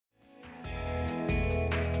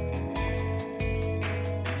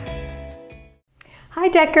Hi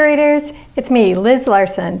decorators, it's me, Liz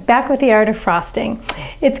Larson, back with the art of frosting.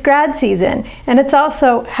 It's grad season, and it's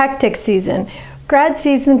also hectic season. Grad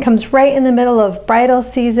season comes right in the middle of bridal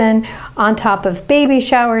season, on top of baby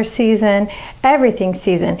shower season, everything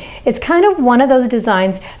season. It's kind of one of those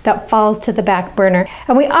designs that falls to the back burner,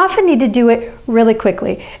 and we often need to do it really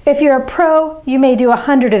quickly. If you're a pro, you may do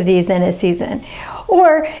 100 of these in a season.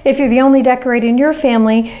 Or if you're the only decorator in your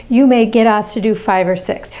family, you may get asked to do 5 or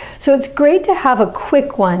 6. So it's great to have a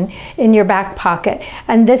quick one in your back pocket.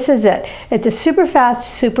 And this is it. It's a super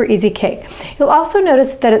fast, super easy cake. You'll also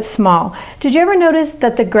notice that it's small. Did you ever notice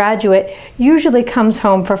that the graduate usually comes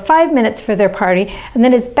home for 5 minutes for their party and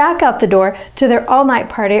then is back out the door to their all-night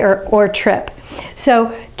party or trip?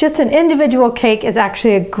 So just an individual cake is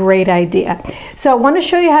actually a great idea. So I want to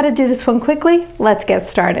show you how to do this one quickly. Let's get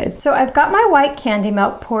started. So I've got my white candy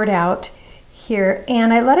melt poured out here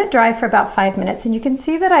and I let it dry for about 5 minutes, and you can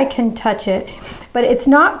see that I can touch it, but it's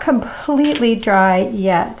not completely dry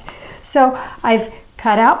yet. So I've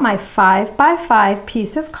cut out my 5x5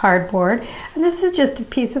 piece of cardboard, and this is just a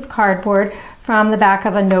piece of cardboard from the back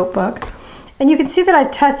of a notebook. And you can see that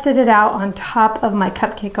I've tested it out on top of my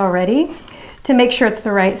cupcake already to make sure it's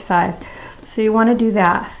the right size. So you want to do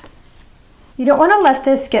that. You don't want to let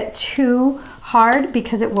this get too hard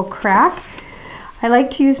because it will crack. I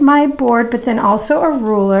like to use my board, but then also a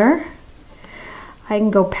ruler. I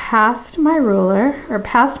can go past my ruler or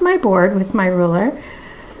past my board with my ruler.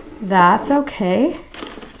 That's okay.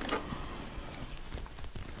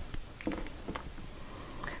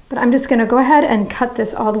 But I'm just going to go ahead and cut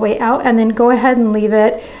this all the way out and then go ahead and leave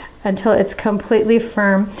it until it's completely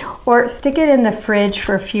firm, or stick it in the fridge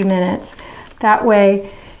for a few minutes. That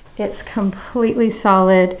way it's completely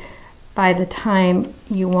solid by the time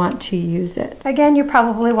you want to use it. Again, you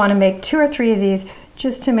probably want to make 2 or 3 of these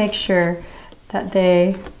just to make sure that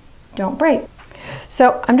they don't break.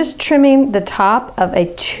 So I'm just trimming the top of a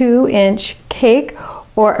 2-inch cake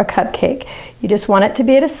or a cupcake. You just want it to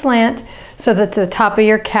be at a slant so that the top of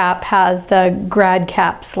your cap has the grad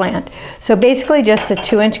cap slant. So basically just a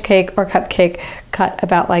 2-inch cake or cupcake cut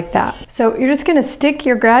about like that. So you're just going to stick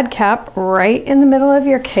your grad cap right in the middle of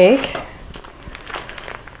your cake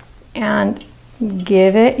and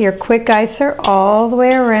give it your quick icer all the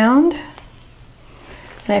way around.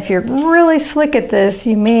 And if you're really slick at this,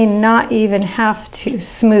 you may not even have to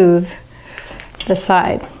smooth the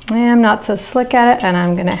side. I'm not so slick at it, and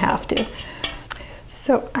I'm going to have to.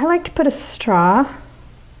 So I like to put a straw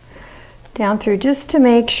down through just to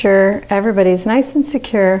make sure everybody's nice and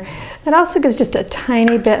secure. It also gives just a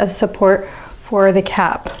tiny bit of support for the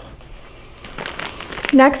cap.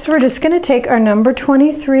 Next, we're just going to take our number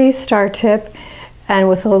 23 star tip, and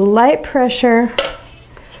with a light pressure,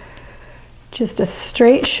 just a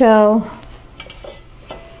straight shell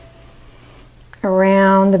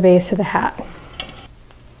around the base of the hat.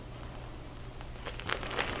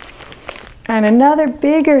 And another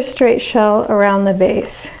bigger straight shell around the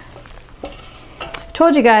base. I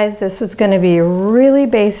told you guys this was going to be really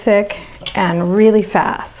basic and really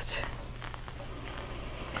fast.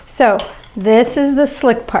 So this is the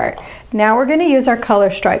slick part. Now we're going to use our color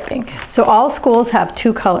striping. So all schools have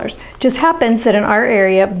 2 colors. Just happens that in our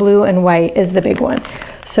area, blue and white is the big one.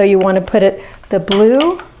 So you want to put it, the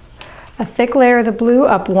blue, a thick layer of the blue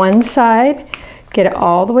up one side, get it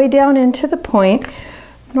all the way down into the point.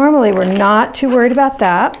 Normally we're not too worried about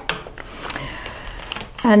that.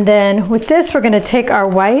 And then with this, we're going to take our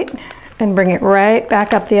white and bring it right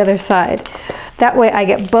back up the other side. That way I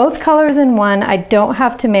get both colors in one. I don't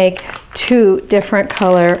have to make 2 different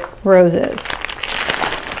color roses.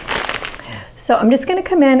 So I'm just going to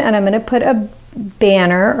come in and I'm going to put a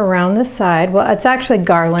banner around the side. Well, it's actually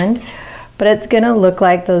garland, but it's going to look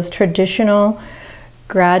like those traditional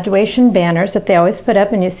graduation banners that they always put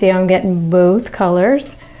up, and you see I'm getting both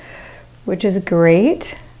colors, which is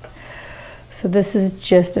great. So this is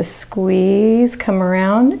just a squeeze, come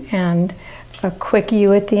around, and a quick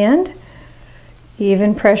U at the end.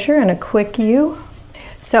 Even pressure and a quick U.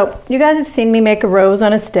 So you guys have seen me make a rose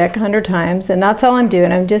on a stick 100 times, and that's all I'm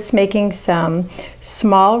doing. I'm just making some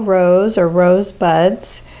small rose or rose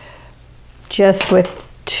buds, just with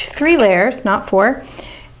 3 layers, not 4,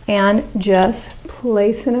 and just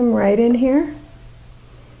placing them right in here.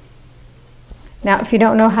 Now, if you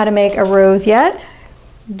don't know how to make a rose yet,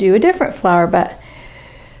 do a different flower, but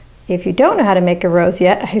if you don't know how to make a rose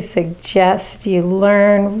yet, I suggest you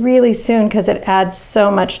learn really soon because it adds so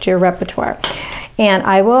much to your repertoire. And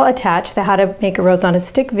I will attach the how to make a rose on a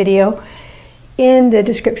stick video in the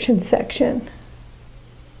description section.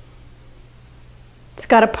 It's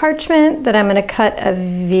got a parchment that I'm going to cut a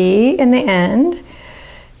V in the end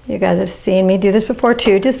You guys have seen me do this before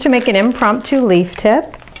too, just to make an impromptu leaf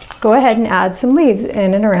tip. Go ahead and add some leaves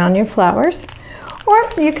in and around your flowers, or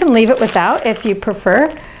you can leave it without if you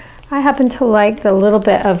prefer. I happen to like the little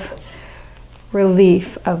bit of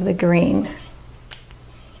relief of the green.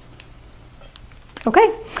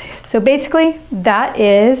 Okay, so basically that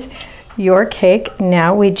is your cake.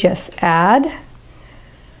 Now we just add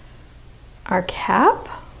our cap.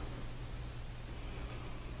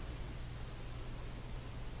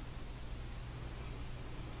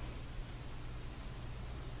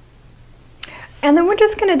 And then we're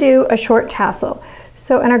just going to do a short tassel.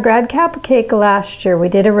 So in our grad cap cake last year, we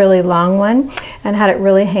did a really long one and had it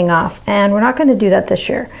really hang off. And we're not going to do that this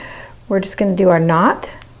year. We're just going to do our knot.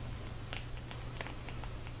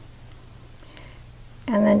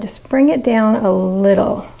 And then just bring it down a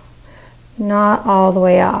little, not all the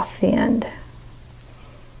way off the end.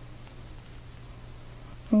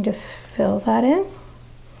 And just fill that in.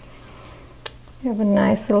 You have a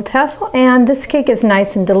nice little tassel, and this cake is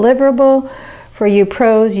nice and deliverable. For you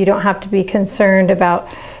pros, you don't have to be concerned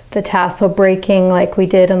about the tassel breaking like we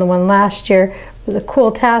did on the one last year. It was a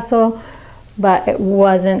cool tassel, but it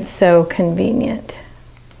wasn't so convenient.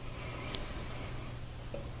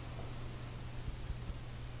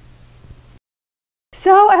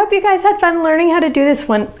 So I hope you guys had fun learning how to do this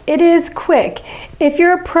one. It is quick. If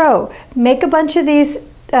you're a pro, make a bunch of these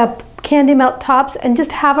candy melt tops and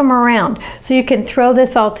just have them around so you can throw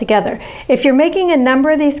this all together. If you're making a number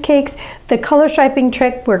of these cakes, the color striping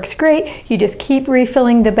trick works great. You just keep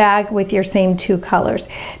refilling the bag with your same two colors.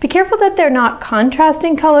 Be careful that they're not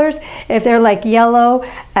contrasting colors. If they're like yellow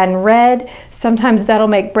and red, sometimes that'll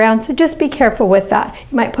make brown, so just be careful with that.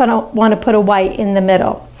 You might want to put a white in the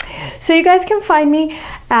middle. So you guys can find me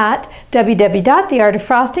at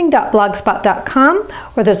www.theartoffrosting.blogspot.com,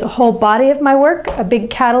 where there's a whole body of my work, a big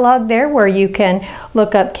catalog there where you can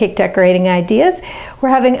look up cake decorating ideas. We're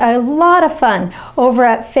having a lot of fun over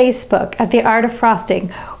at Facebook at The Art of Frosting,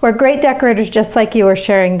 where great decorators just like you are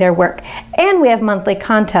sharing their work. And we have monthly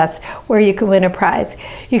contests where you can win a prize.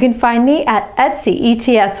 You can find me at Etsy,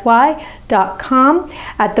 ETSY.com,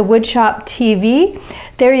 at the Woodshop TV.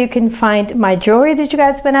 There you can find my jewelry that you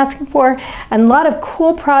guys have been asking for, and a lot of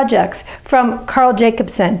cool projects from Carl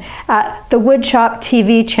Jacobson at the Woodshop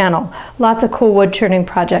TV channel. Lots of cool wood turning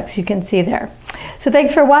projects you can see there. So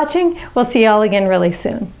thanks for watching. We'll see you all again really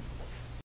soon.